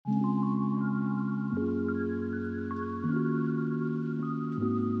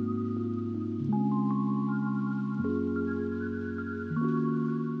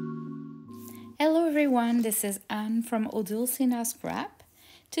Hello everyone, this is Anne from Odulcina Scrap.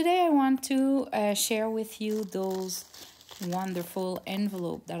 Today I want to share with you those wonderful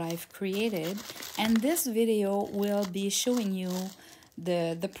envelopes that I've created, and this video will be showing you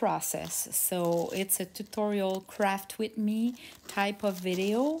the process. So it's a tutorial craft with me type of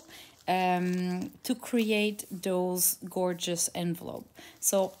video to create those gorgeous envelopes.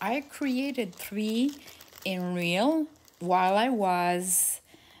 So I created 3 in real while I was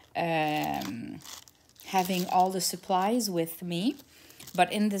having all the supplies with me,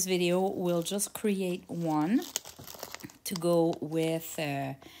 but in this video we'll just create one to go with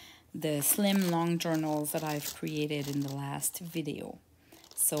the slim long journals that I've created in the last video.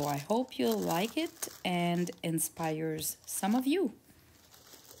 So I hope you'll like it and inspires some of you.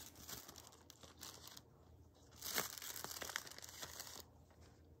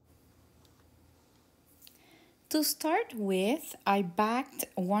 To start with, I backed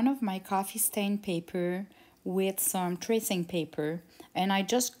one of my coffee stain paper with some tracing paper, and I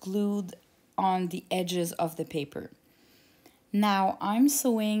just glued on the edges of the paper. Now I'm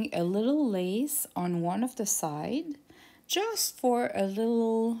sewing a little lace on one of the side just for a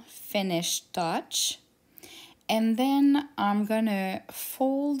little finish touch, and then I'm gonna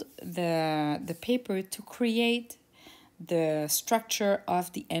fold the paper to create the structure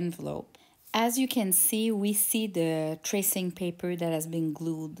of the envelope. As you can see, we see the tracing paper that has been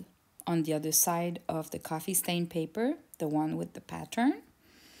glued on the other side of the coffee stain paper, the one with the pattern.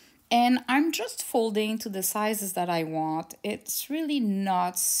 And I'm just folding to the sizes that I want. It's really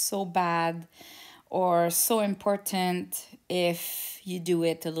not so bad or so important if you do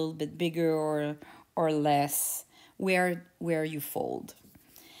it a little bit bigger or less where you fold.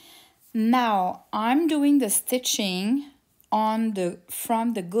 Now I'm doing the stitching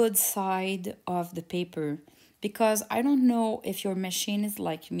from the good side of the paper, because I don't know if your machine is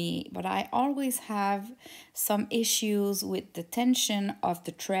like me, but I always have some issues with the tension of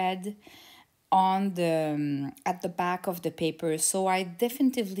the thread on at the back of the paper. So I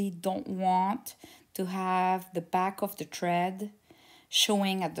definitively don't want to have the back of the thread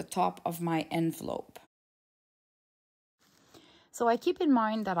showing at the top of my envelope. So I keep in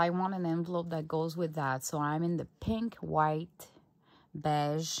mind that I want an envelope that goes with that. So I'm in the pink, white,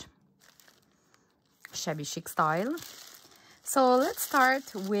 beige, shabby chic style. So let's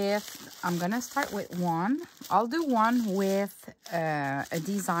start with, I'm gonna start with one. I'll do one with a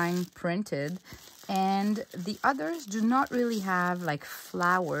design printed, and the others do not really have like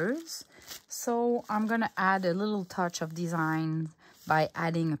flowers. So I'm gonna add a little touch of design by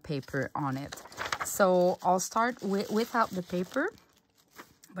adding a paper on it. So I'll start without the paper,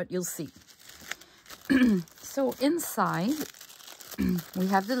 but you'll see. So inside we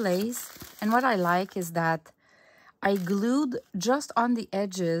have the lace, and what I like is that I glued just on the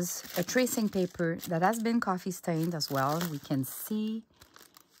edges a tracing paper that has been coffee stained as well. We can see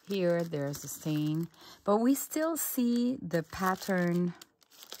here there's the stain, but we still see the pattern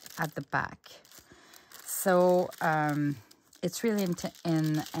at the back. So it's really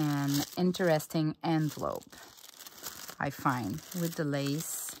in an interesting envelope, I find, with the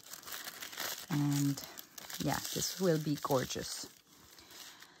lace. And yeah, this will be gorgeous.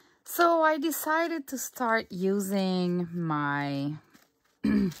 So I decided to start using my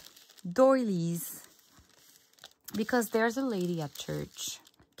doilies, because there's a lady at church,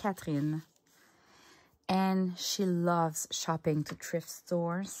 Catherine, and she loves shopping to thrift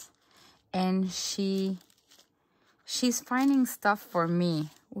stores, and she's finding stuff for me,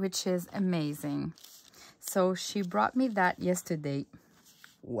 which is amazing. So she brought me that yesterday.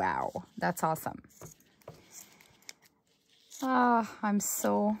 Wow, that's awesome. I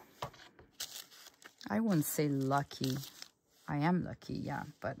wouldn't say lucky. I am lucky, yeah,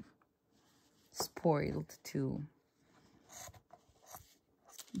 but spoiled too.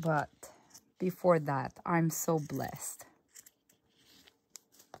 But before that, I'm so blessed.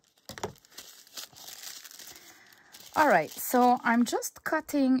 All right, so I'm just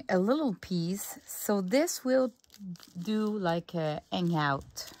cutting a little piece. So this will do like a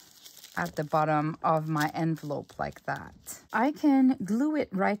hangout at the bottom of my envelope like that. I can glue it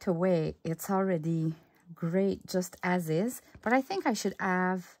right away. It's already great just as is, but I think I should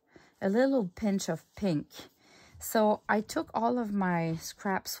have a little pinch of pink. So I took all of my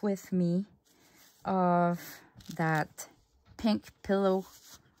scraps with me of that pink pillow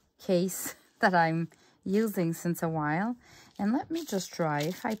case that I'm using since a while, and let me just try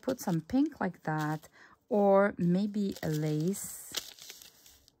if I put some pink like that, or maybe a lace.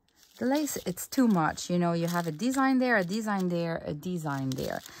 The lace, it's too much, you know, you have a design there, a design there, a design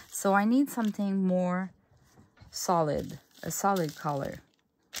there. So I need something more solid, a solid color.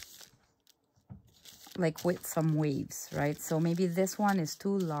 like with some waves, right? So maybe this one is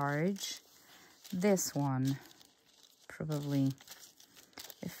too large. This one, probably.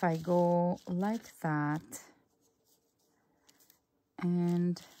 If I go like that,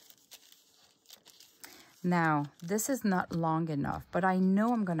 and now this is not long enough, but I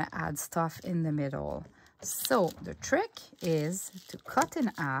know I'm gonna add stuff in the middle. So the trick is to cut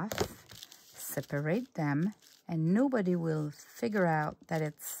in half, separate them, and nobody will figure out that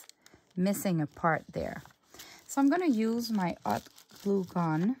it's missing a part there. So I'm gonna use my hot glue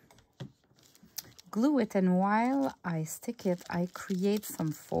gun, glue it, and while I stick it, I create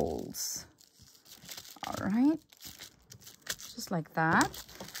some folds. All right, just like that.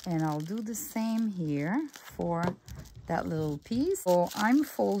 And I'll do the same here for that little piece. So I'm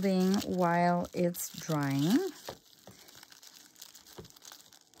folding while it's drying.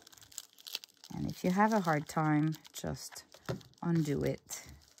 And if you have a hard time, just undo it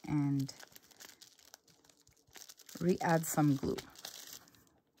and re-add some glue.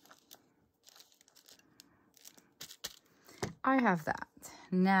 I have that.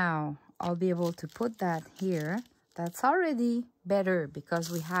 Now I'll be able to put that here. That's already better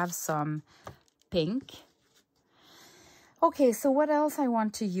because we have some pink. Okay, so what else I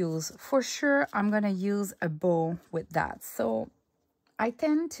want to use? For sure, I'm going to use a bow with that. So I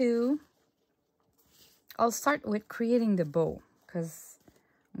tend to, I'll start with creating the bow because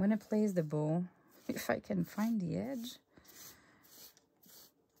I'm going to place the bow, if I can find the edge.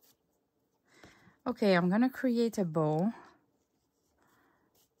 Okay, I'm going to create a bow.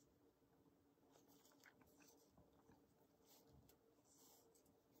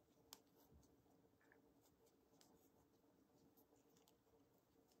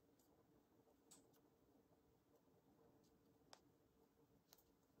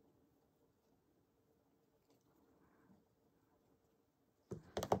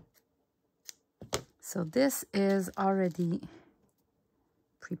 So this is already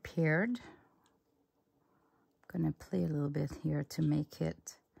prepared. I'm going to play a little bit here to make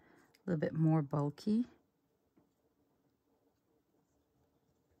it a little bit more bulky.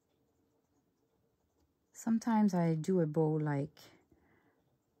 Sometimes I do a bow like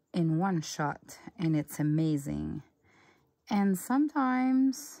in one shot and it's amazing. And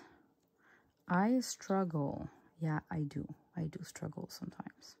sometimes I struggle. Yeah, I do struggle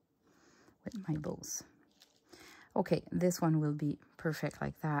sometimes with my bows. Okay, this one will be perfect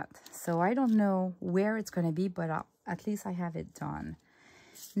like that. So I don't know where it's going to be, but at least I have it done.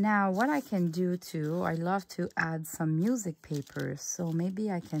 Now, what I can do too, I love to add some music paper. So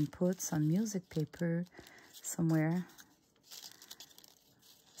maybe I can put some music paper somewhere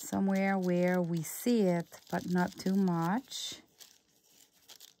where we see it, but not too much.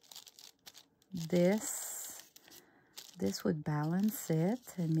 This would balance it,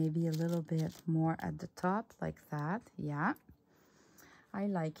 and maybe a little bit more at the top like that. Yeah, I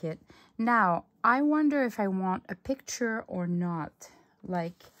like it. Now, I wonder if I want a picture or not.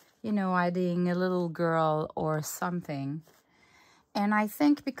 Like, you know, adding a little girl or something. And I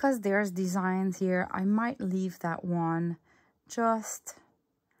think because there's designs here, I might leave that one just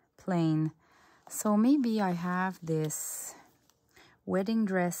plain. So maybe I have this wedding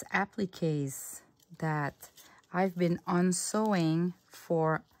dress appliques that I've been unsewing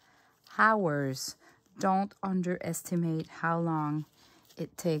for hours. Don't underestimate how long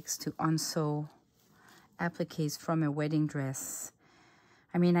it takes to unsew appliques from a wedding dress.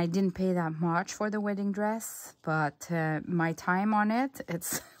 I mean, I didn't pay that much for the wedding dress, but my time on it,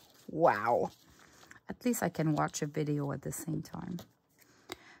 it's wow. At least I can watch a video at the same time.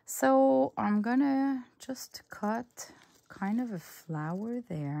 So I'm gonna just cut kind of a flower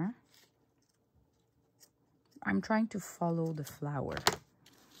there. I'm trying to follow the flower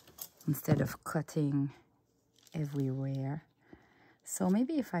instead of cutting everywhere. So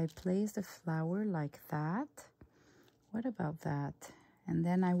maybe if I place the flower like that, what about that? And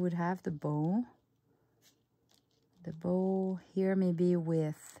then I would have the bow here maybe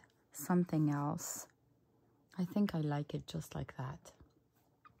with something else. I think I like it just like that.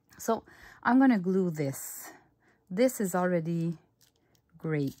 So I'm gonna glue this. This is already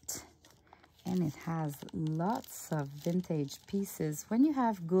great. And it has lots of vintage pieces. When you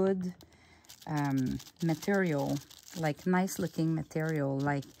have good material, like nice looking material,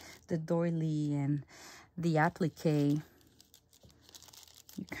 like the doily and the applique, you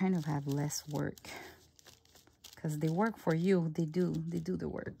kind of have less work because they work for you. They do the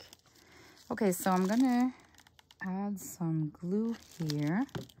work. Okay, so I'm gonna add some glue here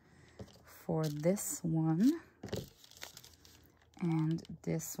for this one and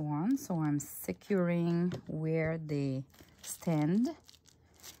this one, so I'm securing where they stand.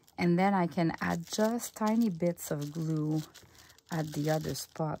 And then I can add just tiny bits of glue at the other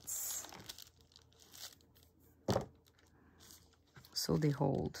spots, so they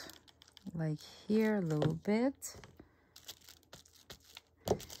hold. Like here a little bit.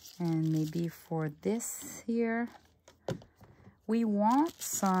 And maybe for this here, we want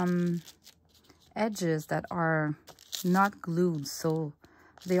some edges that are not glued, so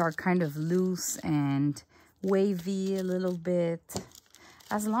they are kind of loose and wavy a little bit,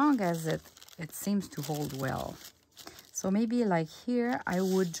 as long as it seems to hold well. So maybe like here, I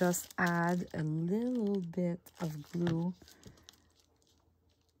would just add a little bit of glue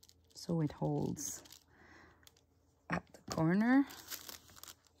so it holds at the corner.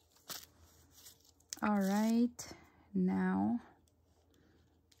 All right, now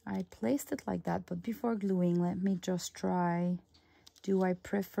I placed it like that, but before gluing, let me just try. Do I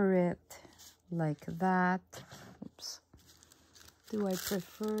prefer it like that? Oops. Do I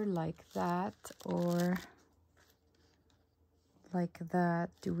prefer like that or like that?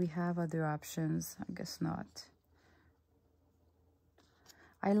 Do we have other options? I guess not.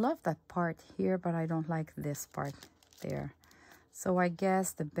 I love that part here, but I don't like this part there. So I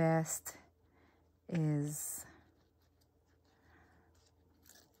guess the best is,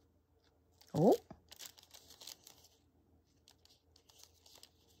 oh,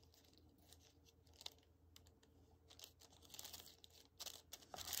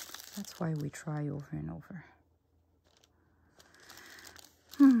 that's why we try over and over.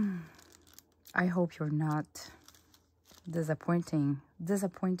 I hope you're not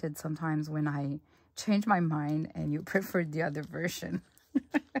disappointed sometimes when I change my mind and you preferred the other version.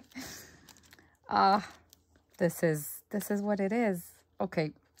 This is what it is.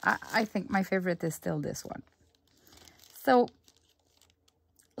 Okay, I think my favorite is still this one. So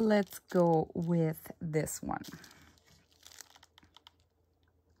let's go with this one.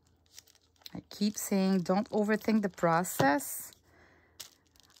 I keep saying don't overthink the process.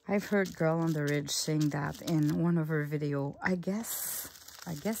 I've heard Girl on the Ridge saying that in one of her videos. I guess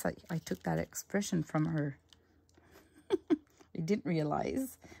I took that expression from her. I didn't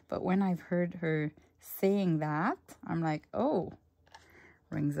realize, but when I've heard her saying that, I'm like, oh,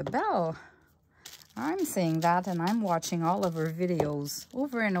 rings a bell. I'm saying that, and I'm watching all of her videos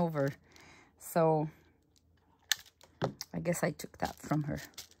over and over. So I guess I took that from her.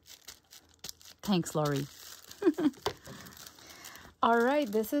 Thanks, Lori. All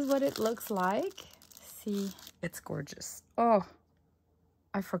right, this is what it looks like. See, it's gorgeous. Oh,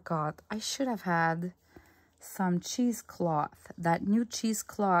 I forgot. I should have had some cheesecloth, that new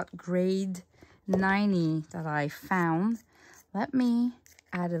cheesecloth grade 90 that I found. Let me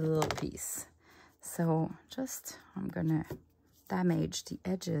add a little piece. So just, I'm gonna damage the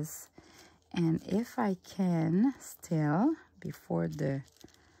edges, and if I can still, before the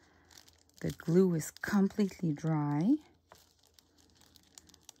glue is completely dry,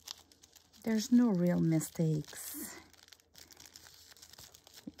 there's no real mistakes.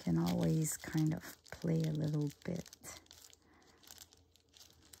 You can always kind of play a little bit.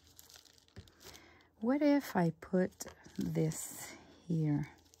 What if I put this here?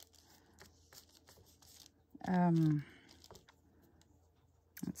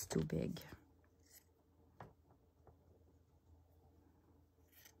 It's too big.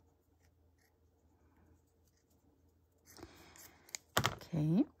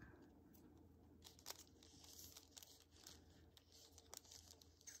 Okay.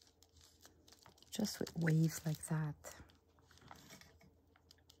 Just with waves like that.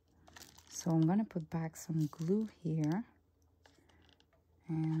 So I'm gonna put back some glue here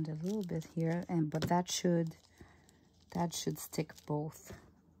and a little bit here, but that should stick both.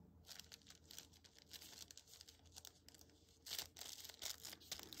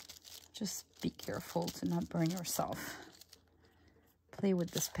 Just be careful to not burn yourself. Play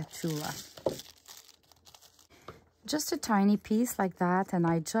with the spatula. Just a tiny piece like that, and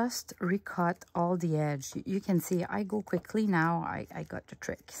I just recut all the edge. You can see I go quickly now. I got the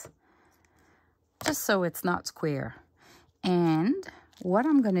tricks. Just so it's not square. And what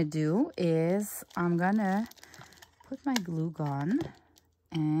I'm gonna do is I'm gonna put my glue gun,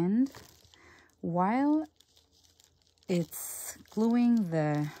 and while it's gluing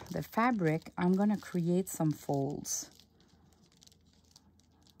the fabric, I'm gonna create some folds.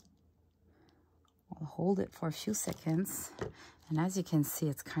 I'll hold it for a few seconds, and as you can see,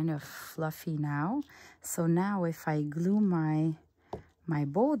 it's kind of fluffy now. So now if I glue my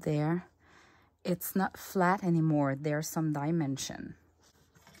bow there, it's not flat anymore. There's some dimension.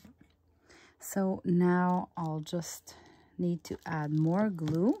 So now I'll just need to add more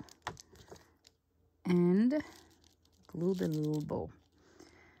glue and glue the little bow.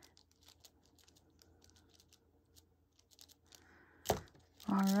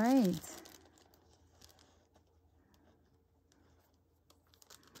 All right.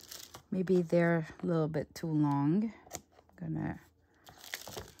 Maybe they're a little bit too long.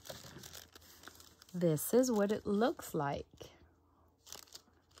 This is what it looks like.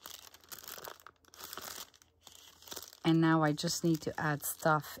 And now I just need to add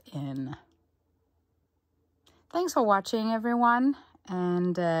stuff in. Thanks for watching, everyone.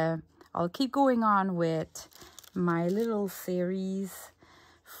 And I'll keep going on with my little series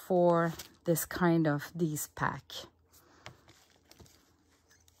for this kind of these pack.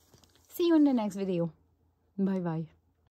 See you in the next video. Bye bye.